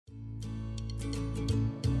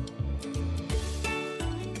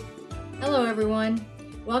Hello, everyone.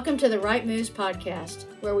 Welcome to the Right Moves podcast,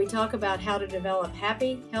 where we talk about how to develop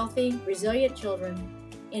happy, healthy, resilient children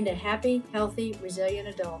into happy, healthy, resilient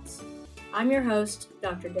adults. I'm your host,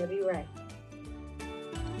 Dr. Debbie Ray.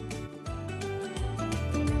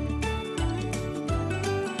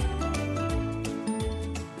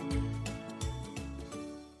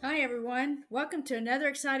 Hi, everyone. Welcome to another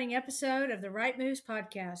exciting episode of the Right Moves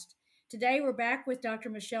podcast. Today, we're back with Dr.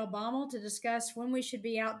 Michelle Baumel to discuss when we should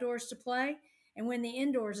be outdoors to play and when the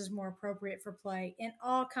indoors is more appropriate for play in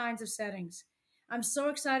all kinds of settings. I'm so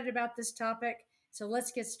excited about this topic, so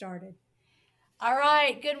let's get started. All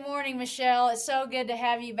right. Good morning, Michelle. It's so good to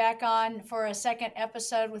have you back on for a second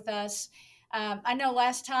episode with us. I know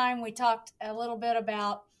last time we talked a little bit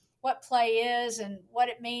about what play is and what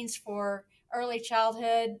it means for early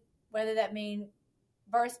childhood, whether that mean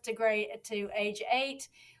birth to age 8,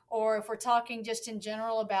 or if we're talking just in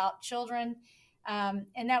general about children. And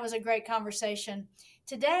that was a great conversation.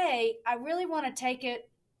 Today, I really want to take it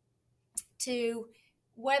to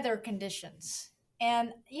weather conditions.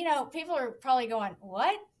 And, people are probably going,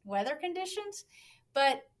 what? Weather conditions?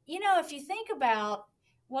 But, if you think about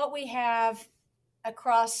what we have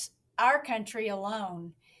across our country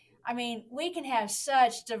alone, I mean, we can have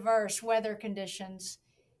such diverse weather conditions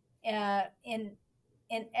in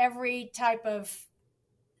every type of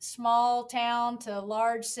small town to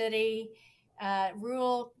large city,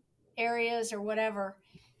 rural areas, or whatever.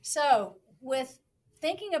 So, with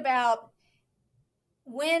thinking about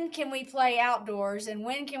when can we play outdoors and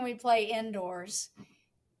when can we play indoors,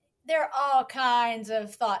 there are all kinds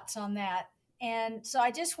of thoughts on that. And so I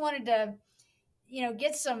just wanted to,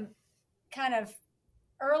 get some kind of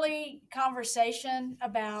early conversation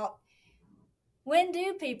about when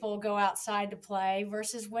do people go outside to play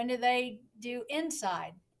versus when do they do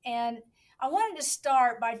inside. And I wanted to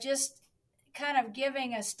start by just kind of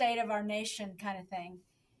giving a state of our nation kind of thing.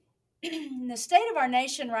 The state of our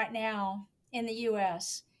nation right now in the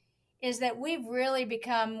U.S. is that we've really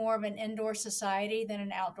become more of an indoor society than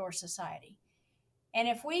an outdoor society. And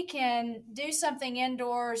if we can do something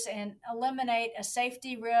indoors and eliminate a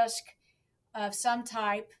safety risk of some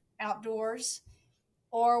type outdoors,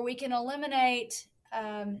 or we can eliminate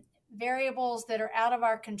variables that are out of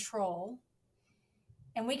our control,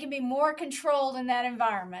 and we can be more controlled in that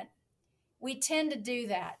environment, we tend to do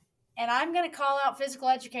that. And I'm going to call out physical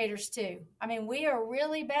educators too. I mean, we are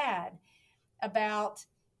really bad about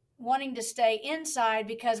wanting to stay inside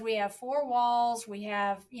because we have 4 walls. We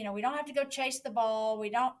have, we don't have to go chase the ball. We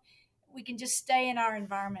can just stay in our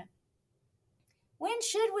environment. When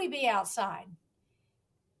should we be outside?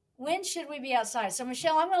 When should we be outside? So,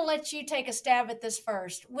 Michelle, I'm going to let you take a stab at this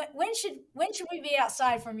first. When should we be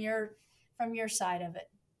outside from your side of it?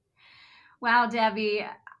 Wow, Debbie,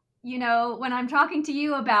 when I'm talking to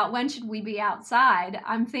you about when should we be outside,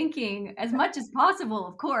 I'm thinking as much as possible,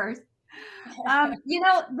 of course. One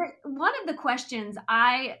of the questions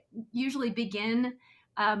I usually begin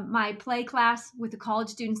my play class with the college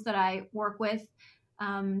students that I work with,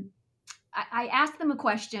 I ask them a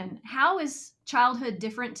question: how is childhood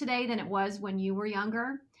different today than it was when you were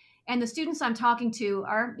younger? And the students I'm talking to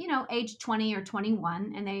are, age 20 or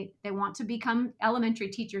 21, and they want to become elementary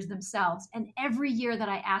teachers themselves. And every year that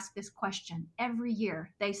I ask this question, every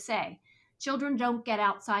year they say, children don't get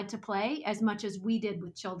outside to play as much as we did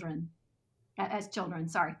with children. And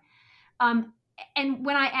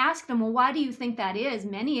when I ask them, well, why do you think that is?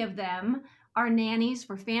 Many of them are nannies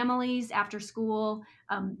for families after school.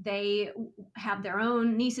 They have their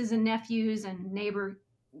own nieces and nephews and neighbor,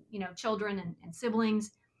 children and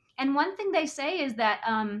siblings. And one thing they say is that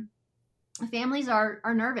families are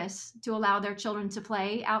nervous to allow their children to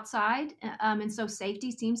play outside. And so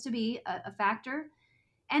safety seems to be a factor.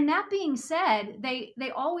 And that being said,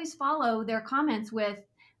 they always follow their comments with,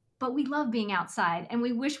 but we love being outside and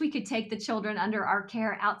we wish we could take the children under our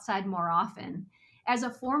care outside more often. As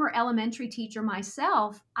a former elementary teacher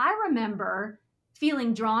myself, I remember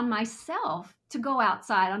feeling drawn myself to go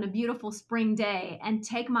outside on a beautiful spring day and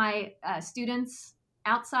take my students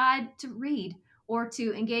outside to read or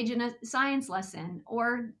to engage in a science lesson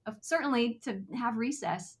or certainly to have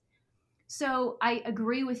recess. So I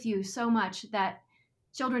agree with you so much that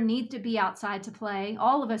children need to be outside to play.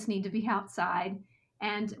 All of us need to be outside.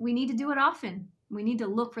 And we need to do it often. We need to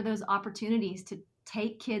look for those opportunities to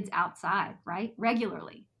take kids outside, right?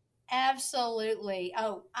 Regularly. Absolutely.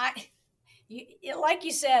 Oh, like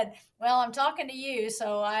you said, well, I'm talking to you,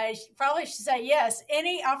 so I probably should say yes.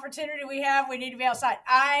 Any opportunity we have, we need to be outside.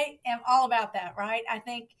 I am all about that, right? I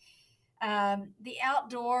think the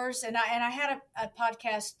outdoors, and I had a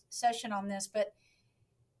podcast session on this, but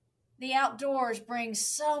the outdoors brings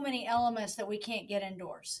so many elements that we can't get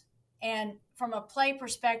indoors. And from a play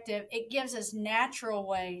perspective, it gives us natural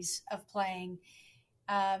ways of playing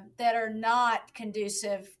that are not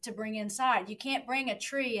conducive to bring inside. You can't bring a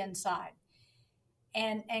tree inside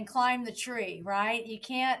and climb the tree, right? You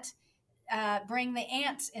can't bring the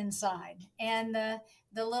ants inside and the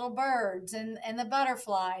little birds and the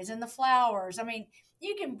butterflies and the flowers. I mean,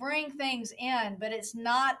 you can bring things in, but it's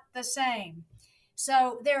not the same.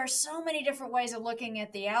 So there are so many different ways of looking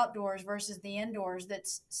at the outdoors versus the indoors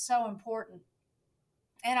that's so important.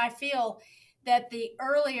 And I feel that the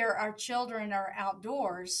earlier our children are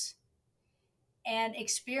outdoors and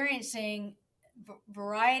experiencing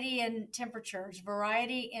variety in temperatures,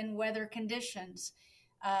 variety in weather conditions,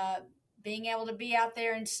 uh, being able to be out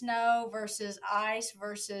there in snow versus ice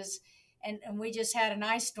versus, and we just had an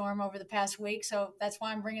ice storm over the past week, so that's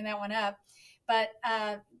why I'm bringing that one up. But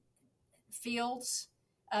fields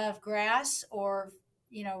of grass or,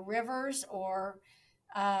 rivers or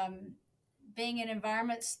um, being in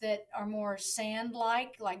environments that are more sand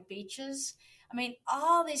like beaches. I mean,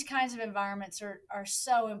 all these kinds of environments are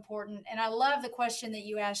so important. And I love the question that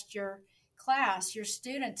you asked your class, your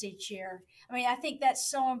students each year. I mean, I think that's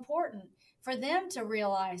so important for them to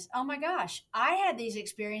realize, oh my gosh, I had these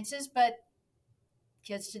experiences, but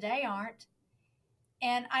kids today aren't.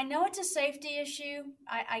 And I know it's a safety issue.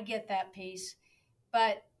 I get that piece,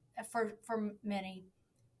 but for many.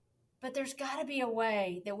 But there's got to be a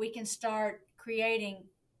way that we can start creating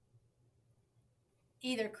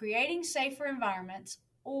safer environments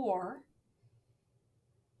or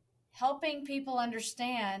helping people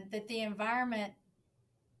understand that the environment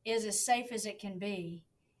is as safe as it can be.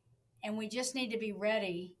 And we just need to be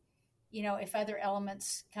ready, if other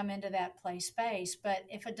elements come into that play space. But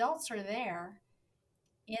if adults are there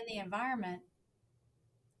in the environment,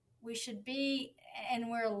 we should be, and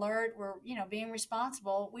we're alert, we're, being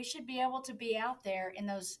responsible, we should be able to be out there in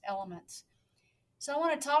those elements. So I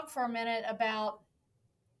want to talk for a minute about,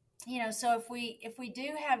 so if we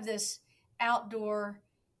do have this outdoor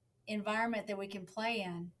environment that we can play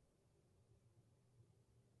in,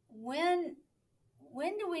 when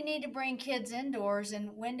do we need to bring kids indoors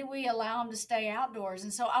and when do we allow them to stay outdoors?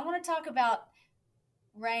 And so I want to talk about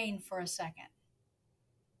rain for a second.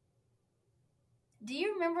 Do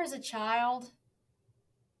you remember as a child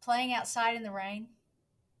playing outside in the rain?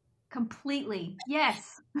 Completely.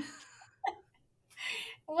 Yes.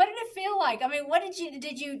 What did it feel like? I mean,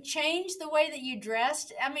 did you change the way that you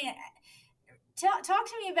dressed? I mean, talk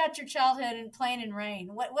to me about your childhood and playing in rain.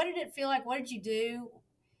 What did it feel like? What did you do?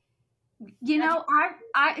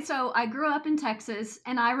 I grew up in Texas,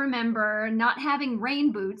 and I remember not having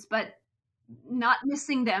rain boots, but not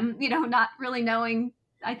missing them, not really knowing,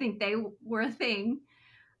 I think they were a thing.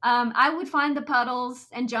 I would find the puddles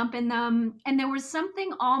and jump in them. And there was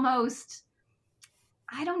something almost,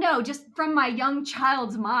 I don't know, just from my young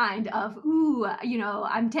child's mind of, ooh,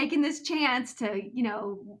 I'm taking this chance to,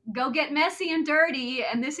 go get messy and dirty.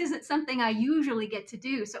 And this isn't something I usually get to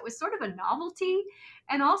do. So it was sort of a novelty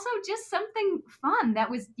and also just something fun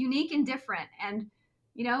that was unique and different. And,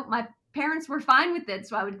 my parents were fine with it.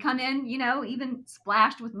 So I would come in, even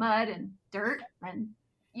splashed with mud and dirt and,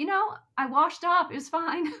 I washed off. It was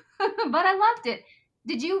fine, but I loved it.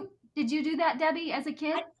 Did you do that, Debbie, as a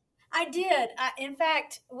kid? I did. In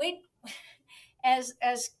fact, as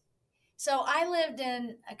so I lived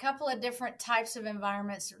in a couple of different types of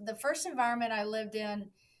environments. The first environment I lived in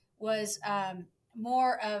was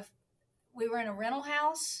more of, we were in a rental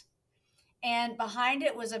house, and behind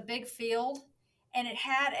it was a big field, and it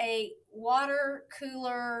had a water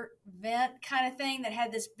cooler vent kind of thing that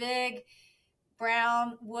had this big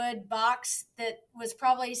brown wood box that was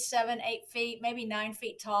probably 7-8 feet, maybe 9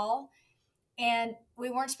 feet tall. And we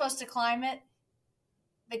weren't supposed to climb it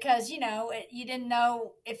because, you didn't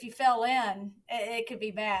know if you fell in, it could be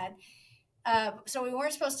bad. So we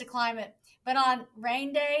weren't supposed to climb it. But on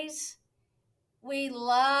rain days, we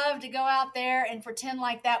loved to go out there and pretend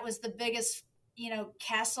like that was the biggest,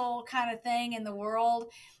 castle kind of thing in the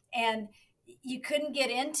world. And you couldn't get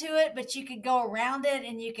into it, but you could go around it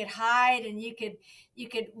and you could hide and you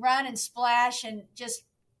could run and splash and just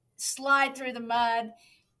slide through the mud.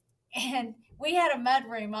 And we had a mud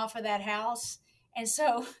room off of that house. And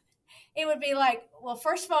so it would be like, well,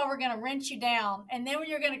 first of all, we're going to rinse you down. And then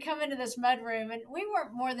you're going to come into this mud room. And we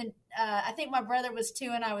weren't more than, I think my brother was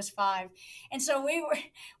 2 and I was 5. And so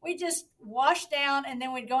we just washed down and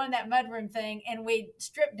then we'd go in that mud room thing and we'd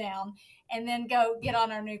strip down and then go get on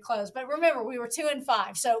our new clothes. But remember, we were 2 and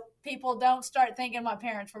 5. So people don't start thinking my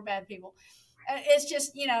parents were bad people. It's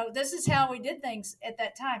just, this is how we did things at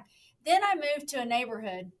that time. Then I moved to a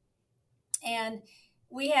neighborhood And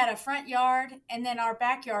we had a front yard, and then our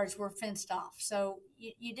backyards were fenced off. So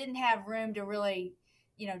you didn't have room to really,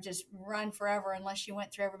 just run forever unless you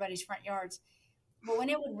went through everybody's front yards. But when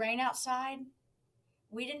it would rain outside,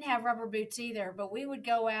 we didn't have rubber boots either, but we would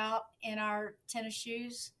go out in our tennis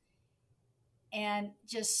shoes and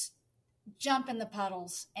just jump in the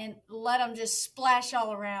puddles and let them just splash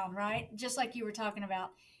all around, right? Just like you were talking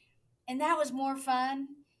about. And that was more fun.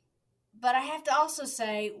 But I have to also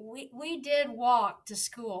say, we did walk to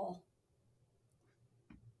school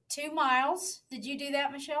 2 miles. Did you do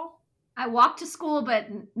that, Michelle? I walked to school, but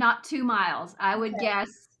not 2 miles. I would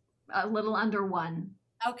guess a little under one.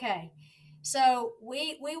 Okay. So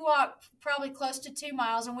we walked probably close to 2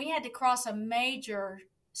 miles, and we had to cross a major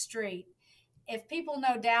street. If people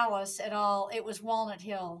know Dallas at all, it was Walnut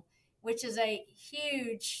Hill, which is a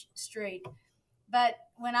huge street. But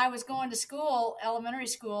when I was going to school, elementary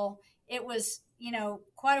school, it was,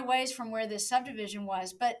 quite a ways from where this subdivision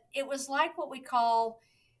was. But it was like what we call,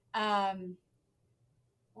 what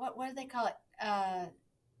do they call it?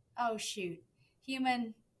 Oh, shoot.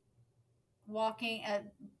 Human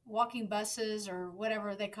walking buses, or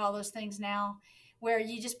whatever they call those things now, where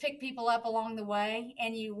you just pick people up along the way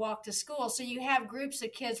and you walk to school. So you have groups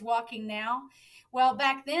of kids walking now. Well,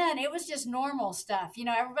 back then it was just normal stuff.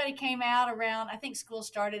 Everybody came out around, I think school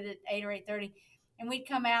started at 8 or 8:30, and we'd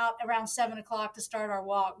come out around 7 o'clock to start our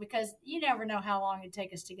walk, because you never know how long it'd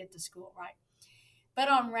take us to get to school, right? But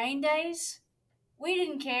on rain days, we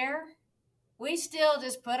didn't care. We still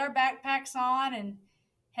just put our backpacks on and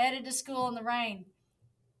headed to school in the rain.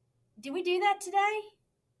 Did we do that today?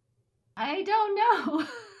 I don't know.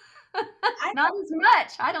 Not as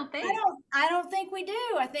much, I don't think. I don't think we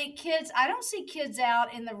do. I think I don't see kids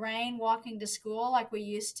out in the rain walking to school like we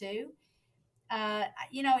used to.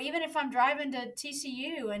 Even if I'm driving to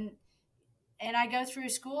TCU and I go through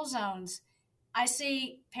school zones, I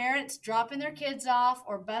see parents dropping their kids off,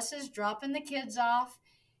 or buses dropping the kids off.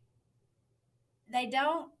 They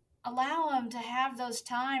don't allow them to have those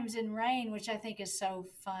times in rain, which I think is so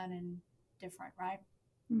fun and different, right?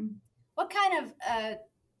 Mm. What kind of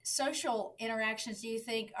social interactions do you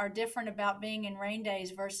think are different about being in rain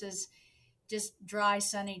days versus just dry,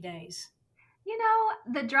 sunny days?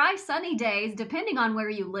 The dry, sunny days, depending on where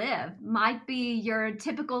you live, might be your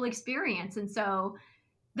typical experience. And so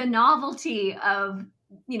the novelty of,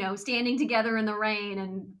 standing together in the rain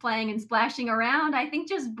and playing and splashing around, I think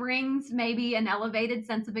just brings maybe an elevated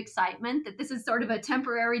sense of excitement that this is sort of a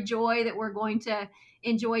temporary joy that we're going to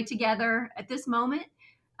enjoy together at this moment.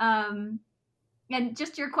 And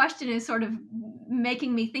just your question is sort of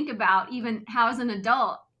making me think about even how, as an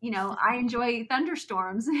adult, I enjoy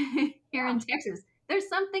thunderstorms here in Texas. There's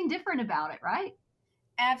something different about it, right?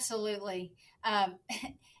 Absolutely.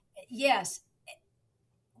 Yes.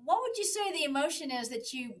 What would you say the emotion is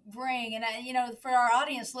that you bring? And, for our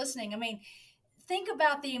audience listening, think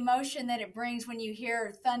about the emotion that it brings when you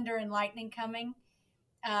hear thunder and lightning coming.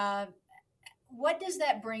 What does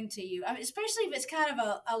that bring to you? Especially if it's kind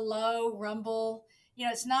of a low rumble.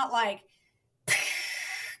 It's not like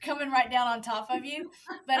coming right down on top of you,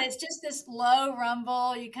 but it's just this low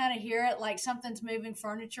rumble. You kind of hear it like something's moving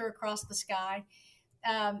furniture across the sky.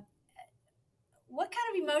 What kind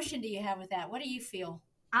of emotion do you have with that? What do you feel?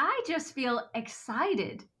 I just feel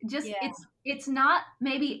excited. It's not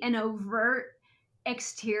maybe an overt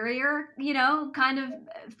exterior, kind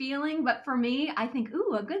of feeling, but for me, I think,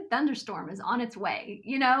 ooh, a good thunderstorm is on its way.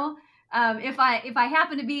 If I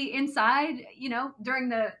happen to be inside, during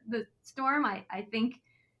the storm, I think,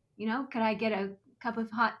 could I get a cup of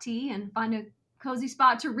hot tea and find a cozy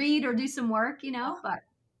spot to read or do some work, but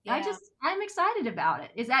yeah. I'm excited about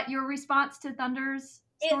it. Is that your response to thunders?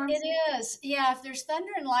 It is. Yeah. If there's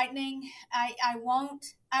thunder and lightning, I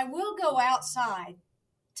will go outside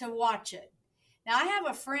to watch it. Now, I have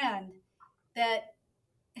a friend that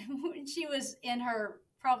when she was in her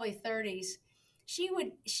probably 30s, she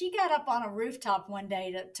got up on a rooftop one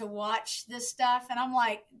day to watch this stuff. And I'm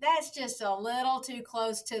like, that's just a little too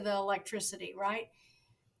close to the electricity, right?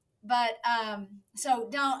 But, so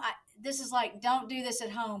this is like, don't do this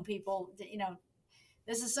at home, people.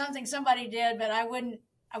 This is something somebody did, but I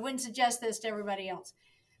wouldn't suggest this to everybody else.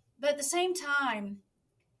 But at the same time,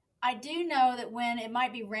 I do know that when it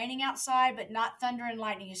might be raining outside, but not thunder and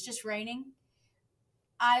lightning, it's just raining.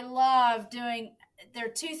 I love there are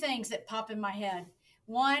two things that pop in my head.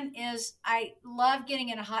 One is I love getting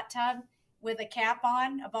in a hot tub with a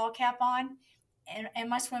ball cap on, and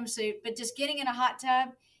my swimsuit, but just getting in a hot tub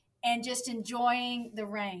and just enjoying the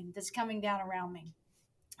rain that's coming down around me.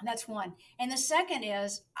 And that's one. And the second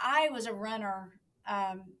is I was a runner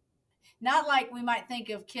Not like we might think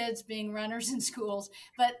of kids being runners in schools,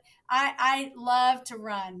 but I love to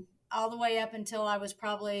run all the way up until I was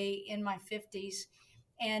probably in my 50s.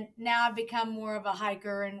 And now I've become more of a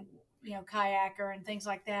hiker and, kayaker and things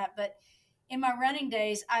like that. But in my running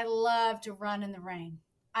days, I love to run in the rain.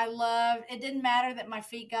 It didn't matter that my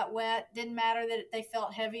feet got wet, didn't matter that they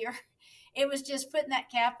felt heavier. It was just putting that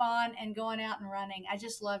cap on and going out and running. I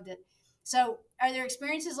just loved it. So, are there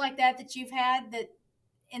experiences like that you've had that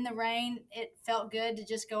in the rain, it felt good to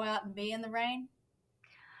just go out and be in the rain?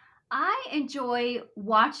 I enjoy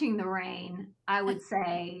watching the rain, I would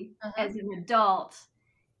say, Uh-huh. as an adult.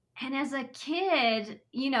 And as a kid,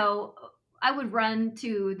 I would run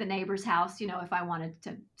to the neighbor's house, if I wanted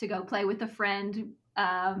to go play with a friend.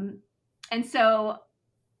 And so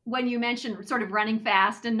when you mentioned sort of running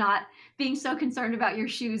fast and not being so concerned about your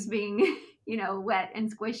shoes being, wet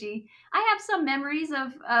and squishy, I have some memories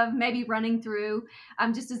of maybe running through,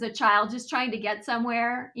 just as a child, just trying to get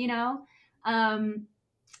somewhere. Um,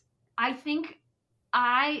 I think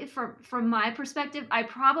from my perspective, I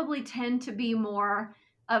probably tend to be more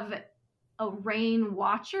of a rain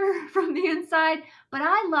watcher from the inside, but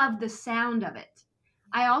I love the sound of it.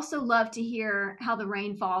 I also love to hear how the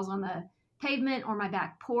rain falls on the pavement or my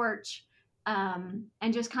back porch, and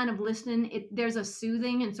just kind of listen. There's a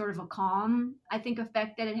soothing and sort of a calm, I think,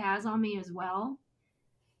 effect that it has on me as well.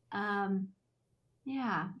 Um,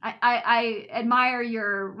 yeah, I admire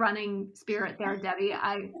your running spirit there, Debbie.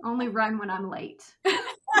 I only run when I'm late.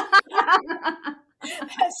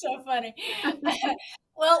 That's so funny.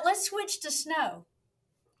 Well, let's switch to snow.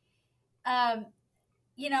 Um,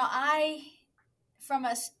 I, from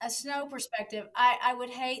a snow perspective, I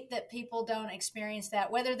would hate that people don't experience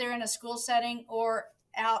that, whether they're in a school setting or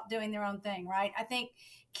out doing their own thing, right? I think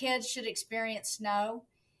kids should experience snow.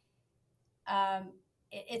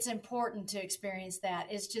 It's important to experience that.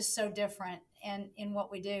 It's just so different in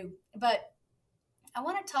what we do. But I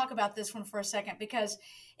want to talk about this one for a second because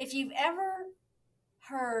if you've ever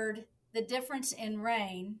heard the difference in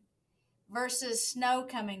rain versus snow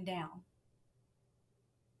coming down,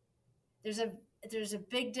 there's a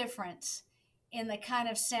big difference in the kind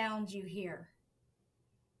of sound you hear.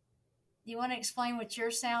 Do you want to explain what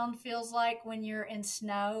your sound feels like when you're in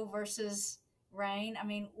snow versus rain? I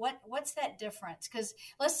mean, what's that difference? Because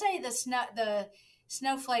let's say the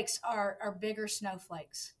snowflakes are bigger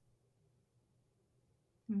snowflakes.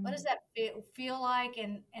 What does that feel like,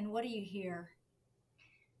 and what do you hear?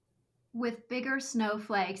 With bigger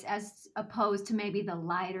snowflakes as opposed to maybe the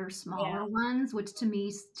lighter, smaller ones, which to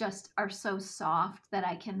me just are so soft that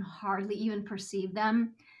I can hardly even perceive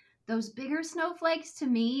them. Those bigger snowflakes to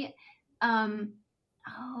me, um,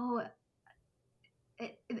 oh,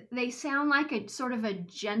 they sound like a sort of a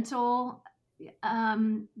gentle,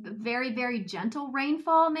 very, very gentle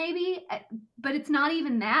rainfall, maybe, but it's not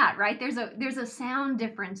even that, right? There's a sound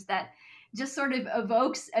difference that just sort of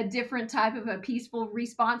evokes a different type of a peaceful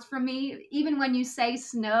response from me. Even when you say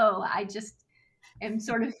snow, I just am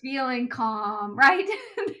sort of feeling calm, right?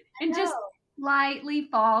 And just lightly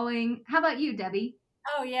falling. How about you, Debbie?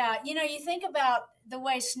 Oh, yeah. You think about the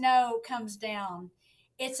way snow comes down.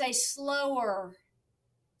 It's a slower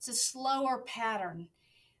pattern,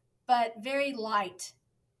 but very light.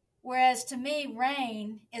 Whereas to me,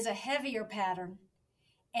 rain is a heavier pattern,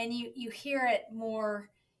 and you hear it more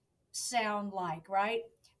sound like, right?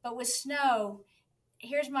 But with snow,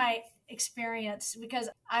 here's my experience because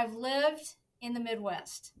I've lived in the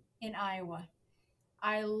Midwest in Iowa.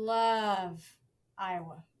 I love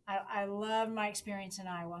Iowa. I love my experience in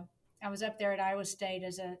Iowa. I was up there at Iowa State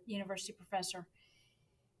as a university professor.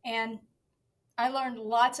 And I learned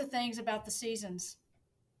lots of things about the seasons,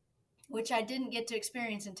 which I didn't get to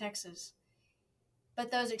experience in Texas.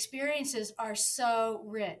 But those experiences are so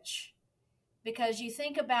rich because you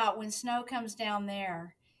think about when snow comes down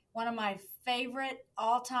there, one of my favorite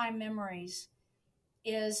all time memories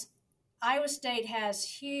is Iowa State has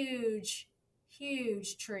huge,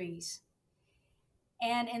 huge trees.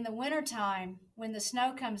 And in the wintertime, when the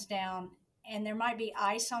snow comes down and there might be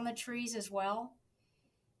ice on the trees as well,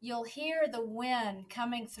 you'll hear the wind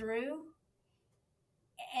coming through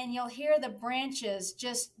and you'll hear the branches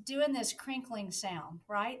just doing this crinkling sound,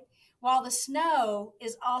 right? While the snow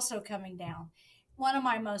is also coming down. One of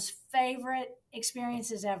my most favorite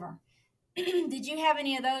experiences ever. Did you have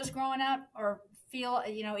any of those growing up or feel,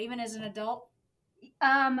 even as an adult?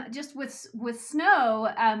 Just with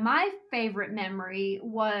snow, my favorite memory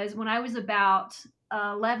was when I was about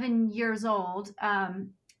 11 years old.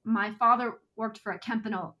 My father worked for a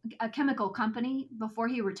chemical company before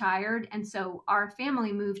he retired, and so our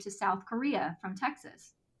family moved to South Korea from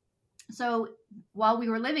Texas. So while we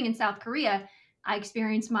were living in South Korea, I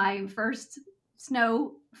experienced my first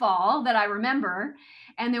snowfall that I remember.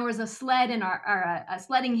 And there was a sled in a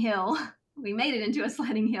sledding hill. We made it into a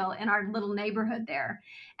sledding hill in our little neighborhood there.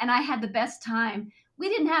 And I had the best time. We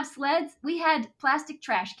didn't have sleds. We had plastic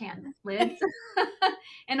trash can lids.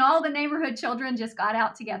 And all the neighborhood children just got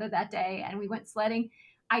out together that day and we went sledding.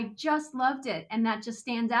 I just loved it. And that just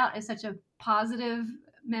stands out as such a positive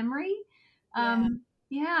memory. Yeah.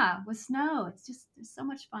 Yeah, with snow. It's so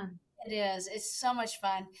much fun. It is. It's so much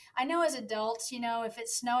fun. I know as adults, if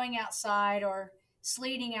it's snowing outside or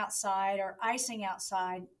sleeting outside or icing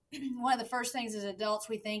outside, one of the first things as adults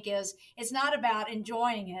we think is it's not about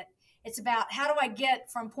enjoying it. It's about how do I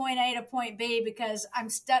get from point A to point B because I'm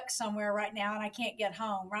stuck somewhere right now and I can't get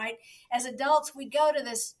home, right? As adults, we go to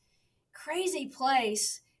this crazy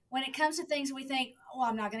place when it comes to things we think, well,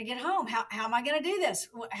 I'm not going to get home. How am I going to do this?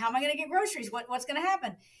 How am I going to get groceries? What's going to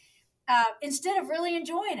happen? Instead of really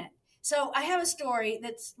enjoying it. So I have a story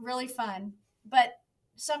that's really fun, but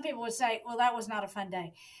some people would say, well, that was not a fun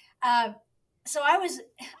day. Uh, so I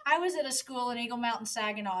was at a school in Eagle Mountain,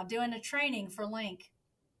 Saginaw, doing a training for Link.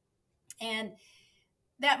 And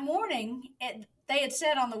that morning, they had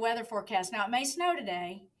said on the weather forecast, now it may snow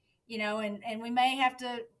today, and we may have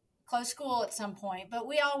to close school at some point. But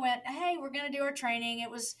we all went, hey, we're going to do our training. It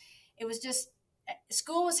was just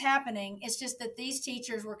school was happening. It's just that these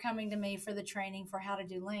teachers were coming to me for the training for how to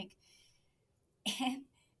do Link.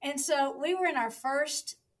 And so we were in our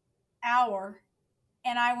first hour,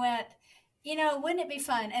 and I went, wouldn't it be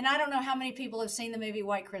fun? And I don't know how many people have seen the movie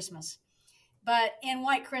White Christmas, but in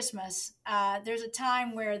White Christmas, there's a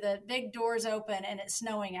time where the big doors open and it's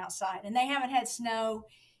snowing outside, and they haven't had snow.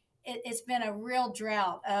 It's been a real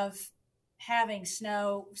drought of having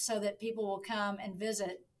snow so that people will come and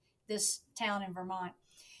visit this town in Vermont.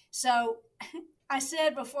 So I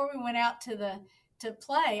said before we went out to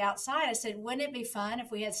play outside, I said, wouldn't it be fun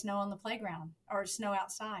if we had snow on the playground or snow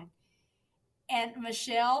outside? And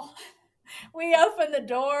Michelle, we opened the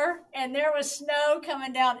door and there was snow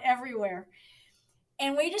coming down everywhere.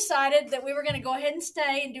 And we decided that we were going to go ahead and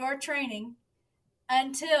stay and do our training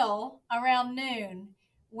until around noon,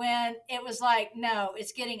 when it was like, no,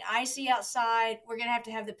 it's getting icy outside. We're going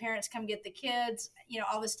to have the parents come get the kids,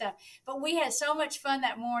 all this stuff. But we had so much fun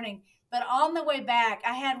that morning. But on the way back,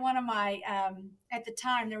 I had one of my, at the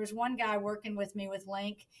time, there was one guy working with me with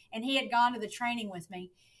Link, and he had gone to the training with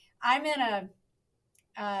me. I'm in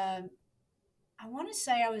I want to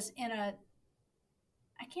say I was in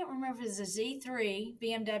I can't remember if it was a Z3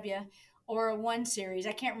 BMW or a 1 Series.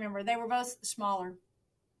 I can't remember. They were both smaller.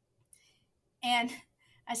 And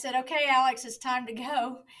I said, okay, Alex, it's time to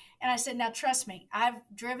go. And I said, now trust me, I've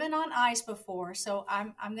driven on ice before, so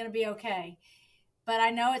I'm going to be okay. But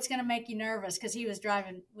I know it's going to make you nervous, because he was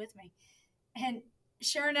driving with me. And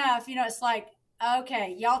sure enough, it's like,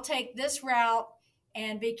 okay, y'all take this route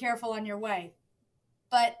and be careful on your way.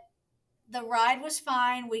 But the ride was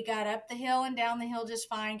fine. We got up the hill and down the hill just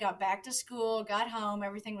fine, got back to school, got home,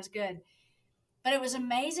 everything was good. But it was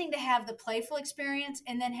amazing to have the playful experience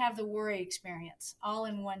and then have the worry experience all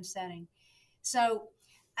in one setting. So,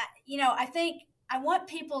 I think I want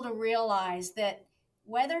people to realize that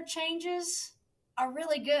weather changes are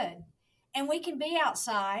really good. And we can be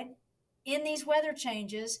outside in these weather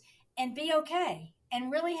changes and be okay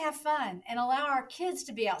and really have fun and allow our kids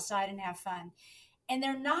to be outside and have fun. And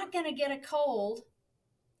they're not going to get a cold.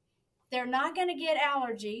 They're not going to get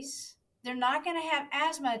allergies. They're not going to have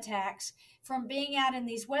asthma attacks from being out in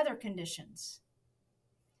these weather conditions.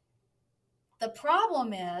 The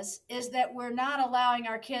problem is that we're not allowing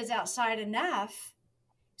our kids outside enough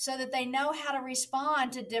so that they know how to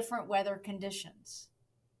respond to different weather conditions.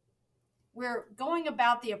 We're going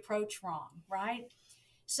about the approach wrong, right?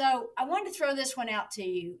 So I wanted to throw this one out to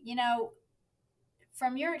you.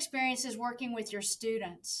 From your experiences working with your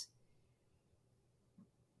students,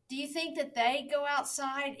 do you think that they go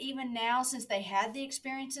outside even now, since they had the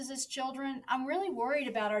experiences as children? I'm really worried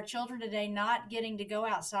about our children today not getting to go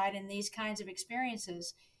outside in these kinds of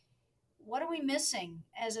experiences. What are we missing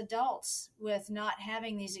as adults with not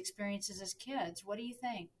having these experiences as kids? What do you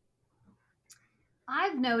think?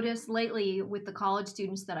 I've noticed lately with the college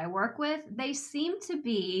students that I work with, they seem to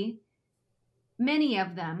be, many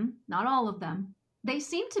of them, not all of them, they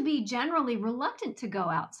seem to be generally reluctant to go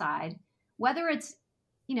outside, whether it's,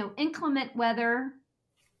 inclement weather,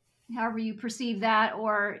 however you perceive that,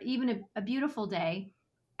 or even a beautiful day.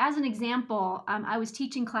 As an example, I was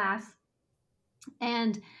teaching class,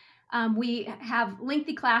 and we have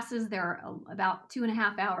lengthy classes. They're about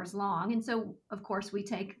 2.5 hours long. And so, of course, we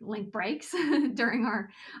take link breaks during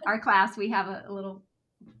our class. We have a little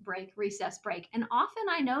break, recess break. And often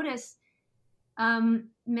I notice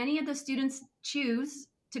many of the students choose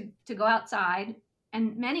to go outside,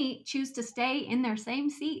 and many choose to stay in their same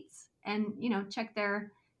seats and, check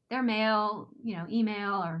their mail,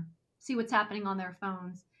 email, or see what's happening on their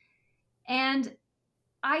phones. And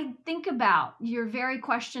I think about your very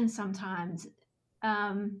question sometimes.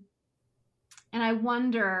 And I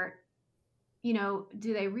wonder, do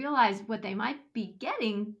they realize what they might be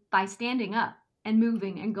getting by standing up and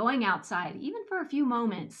moving and going outside, even for a few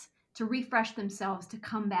moments, to refresh themselves, to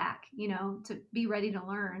come back, to be ready to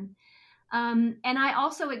learn. And I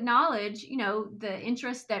also acknowledge, the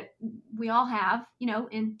interest that we all have,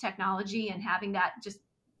 in technology and having that just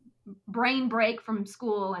brain break from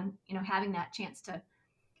school and, having that chance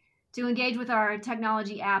to engage with our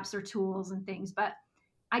technology apps or tools and things. But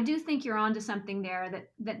I do think you're onto something there,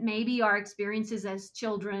 that maybe our experiences as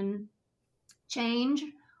children change,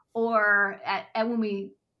 or at when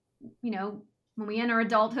we, when we enter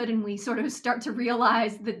adulthood and we sort of start to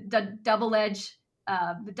realize the double-edged,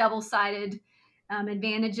 the double-sided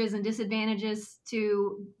advantages and disadvantages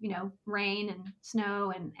to, rain and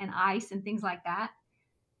snow and ice and things like that.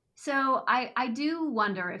 So I do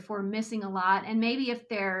wonder if we're missing a lot, and maybe if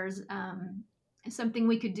there's something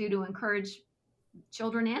we could do to encourage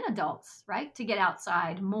children and adults, right, to get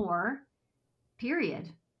outside more, period.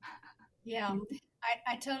 Yeah,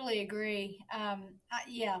 I totally agree.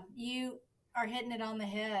 Yeah, you are hitting it on the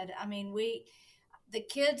head. I mean, the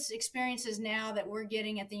kids' experiences now that we're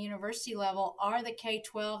getting at the university level are the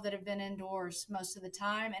K-12 that have been indoors most of the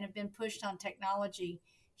time and have been pushed on technology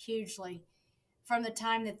hugely from the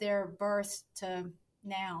time that they're birthed to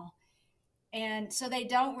now. And so they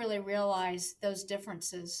don't really realize those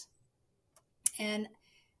differences. And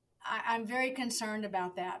I'm very concerned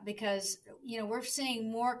about that because, we're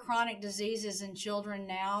seeing more chronic diseases in children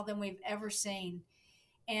now than we've ever seen.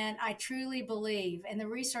 And I truly believe, and the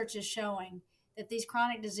research is showing, that these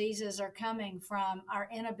chronic diseases are coming from our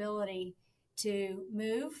inability to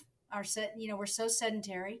move. We're so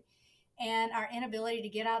sedentary, and our inability to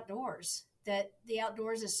get outdoors. That the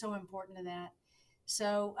outdoors is so important to that.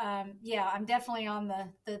 So, yeah, I'm definitely on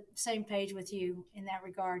the same page with you in that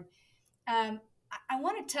regard. I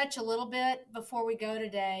want to touch a little bit before we go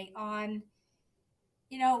today on,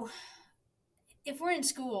 if we're in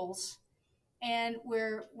schools and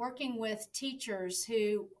we're working with teachers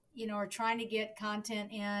who, are trying to get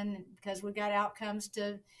content in because we've got outcomes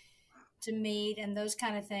to meet and those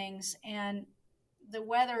kind of things, and the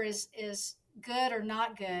weather is good or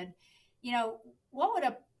not good, what would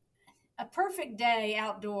a perfect day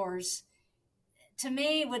outdoors to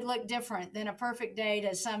me would look different than a perfect day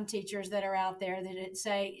to some teachers that are out there that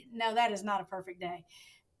say, no, that is not a perfect day.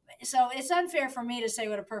 So it's unfair for me to say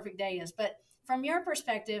what a perfect day is. But from your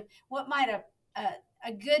perspective, what might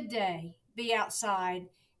a good day be outside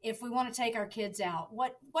if we want to take our kids out?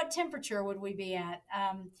 What temperature would we be at?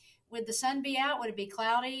 Would the sun be out? Would it be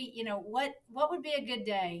cloudy? What would be a good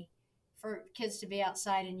day for kids to be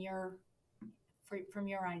outside from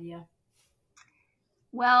your idea?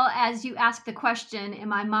 Well, as you ask the question, in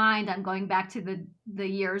my mind, I'm going back to the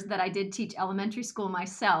years that I did teach elementary school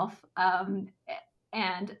myself.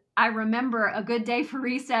 And I remember a good day for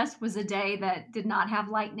recess was a day that did not have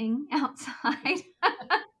lightning outside.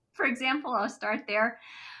 For example, I'll start there.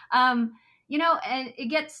 And it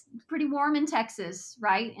gets pretty warm in Texas,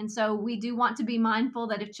 right? And so we do want to be mindful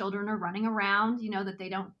that if children are running around, that they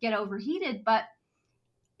don't get overheated. But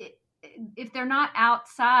if they're not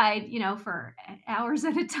outside, for hours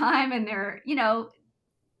at a time, and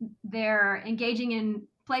they're engaging in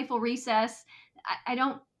playful recess, I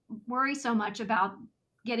don't worry so much about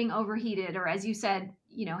getting overheated, or, as you said,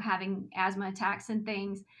 having asthma attacks and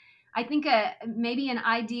things. I think maybe an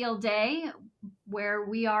ideal day where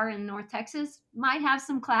we are in North Texas might have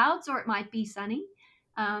some clouds, or it might be sunny.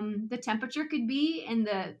 The temperature could be in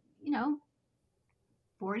the,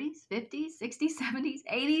 40s, 50s, 60s, 70s,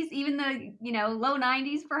 80s, even the, low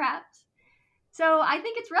 90s perhaps. So I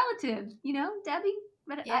think it's relative, Debbie,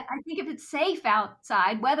 but yeah. I think if it's safe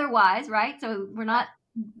outside weather-wise, right? So we're not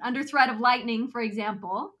under threat of lightning, for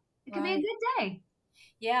example, it could be a good day.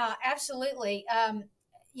 Yeah, absolutely.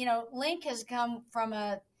 Link has come from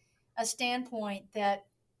a standpoint that,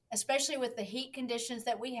 especially with the heat conditions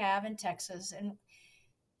that we have in Texas, and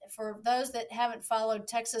for those that haven't followed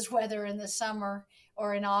Texas weather in the summer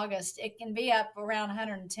or in August, it can be up around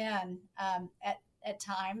 110 at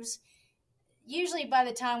times. Usually by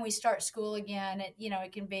the time we start school again,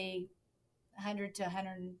 it can be 100 to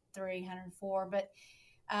 103, 104. But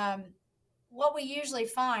what we usually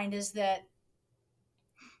find is that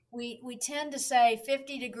we tend to say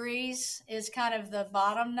 50 degrees is kind of the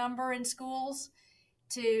bottom number in schools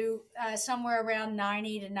to somewhere around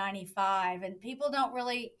 90 to 95. And people don't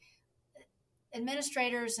really,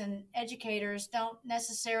 administrators and educators don't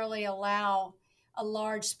necessarily allow a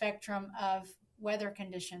large spectrum of weather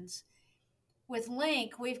conditions. With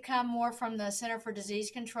LINC, we've come more from the Center for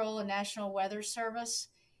Disease Control and National Weather Service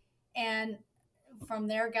and from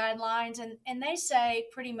their guidelines. And they say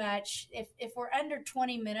pretty much if we're under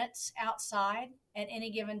 20 minutes outside at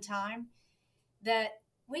any given time, that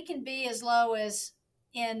we can be as low as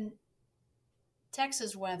in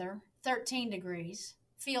Texas weather, 13 degrees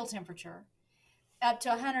field temperature, up to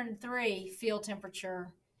 103 field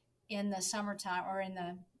temperature in the summertime or in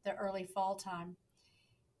the early fall time.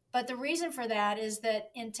 But the reason for that is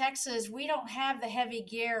that in Texas, we don't have the heavy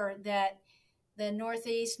gear that the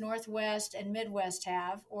Northeast, Northwest, and Midwest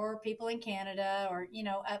have, or people in Canada, or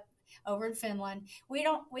up over in Finland. We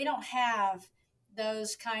don't have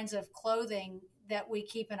those kinds of clothing that we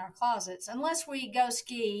keep in our closets unless we go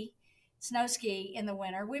snow ski in the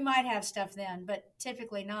winter. We might have stuff then, but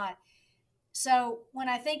typically not. So when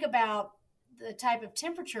I think about the type of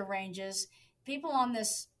temperature ranges, people on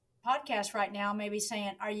this podcast right now may be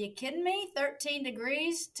saying, are you kidding me? 13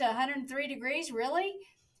 degrees to 103 degrees, really?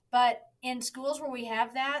 But in schools where we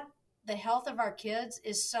have that, the health of our kids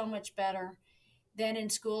is so much better than in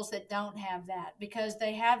schools that don't have that, because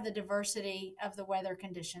they have the diversity of the weather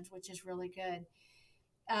conditions, which is really good.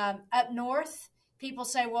 Up north, people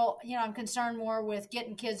say, well, I'm concerned more with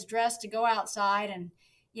getting kids dressed to go outside and,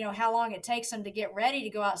 how long it takes them to get ready to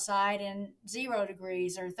go outside in 0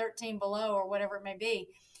 degrees or 13 below or whatever it may be.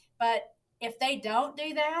 But if they don't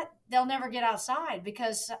do that, they'll never get outside,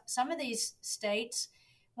 because some of these states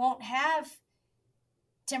won't have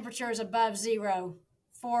temperatures above 0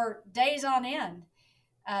 for days on end,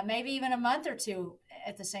 maybe even a month or two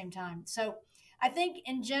at the same time. So I think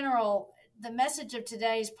in general, the message of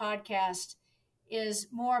today's podcast is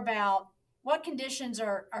more about what conditions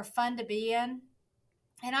are fun to be in.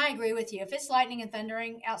 And I agree with you. If it's lightning and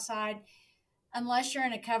thundering outside, unless you're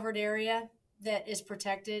in a covered area that is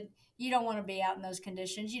protected, you don't want to be out in those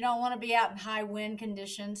conditions. You don't want to be out in high wind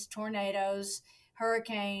conditions, tornadoes,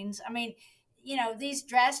 hurricanes. I mean, these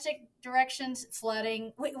drastic directions,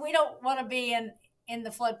 flooding, we don't want to be in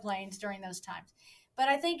the floodplains during those times. But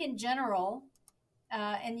I think in general,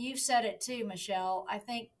 and you've said it too, Michelle, I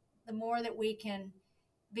think the more that we can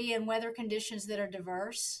be in weather conditions that are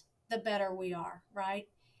diverse, the better we are, right?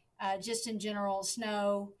 Just in general,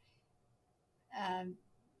 snow,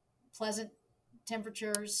 pleasant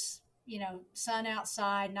temperatures, sun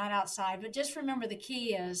outside, not outside. But just remember, the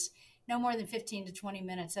key is no more than 15 to 20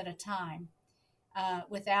 minutes at a time,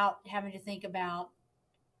 without having to think about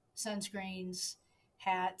sunscreens,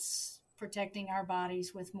 hats, protecting our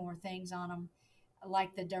bodies with more things on them,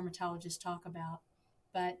 like the dermatologists talk about.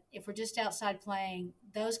 But if we're just outside playing,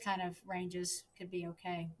 those kind of ranges could be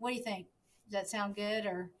okay. What do you think? Does that sound good?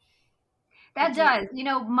 Or that does.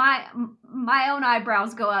 My own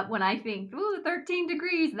eyebrows go up when I think, ooh, 13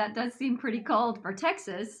 degrees. That does seem pretty cold for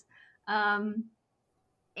Texas. And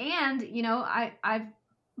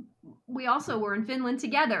we also were in Finland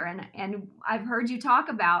together, and I've heard you talk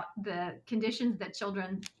about the conditions that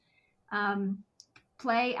children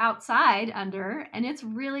play outside under, and it's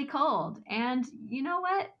really cold. And you know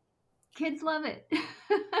what? Kids love it. They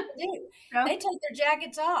take their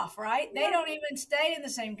jackets off, right? They don't even stay in the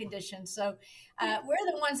same conditions. So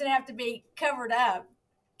we're the ones that have to be covered up.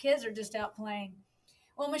 Kids are just out playing.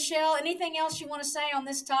 Well, Michelle, anything else you want to say on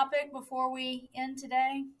this topic before we end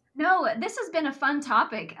today? No, this has been a fun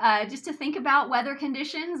topic, just to think about weather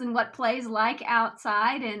conditions and what play's like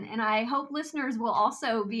outside. And I hope listeners will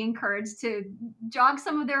also be encouraged to jog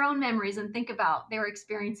some of their own memories and think about their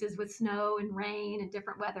experiences with snow and rain and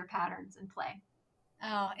different weather patterns and play.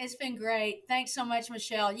 Oh, it's been great. Thanks so much,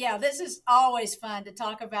 Michelle. Yeah, this is always fun to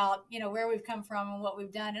talk about, where we've come from and what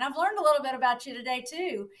we've done. And I've learned a little bit about you today,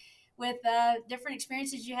 too, with different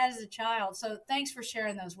experiences you had as a child. So thanks for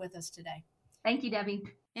sharing those with us today. Thank you, Debbie.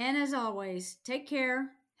 And as always, take care,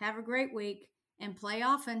 have a great week, and play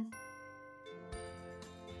often.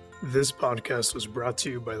 This podcast was brought to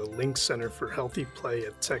you by the LINC Center for Healthy Play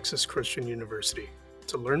at Texas Christian University.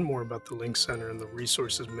 To learn more about the LINC Center and the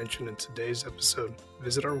resources mentioned in today's episode,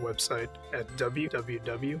 visit our website at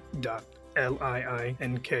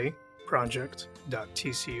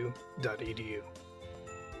www.liinkproject.tcu.edu.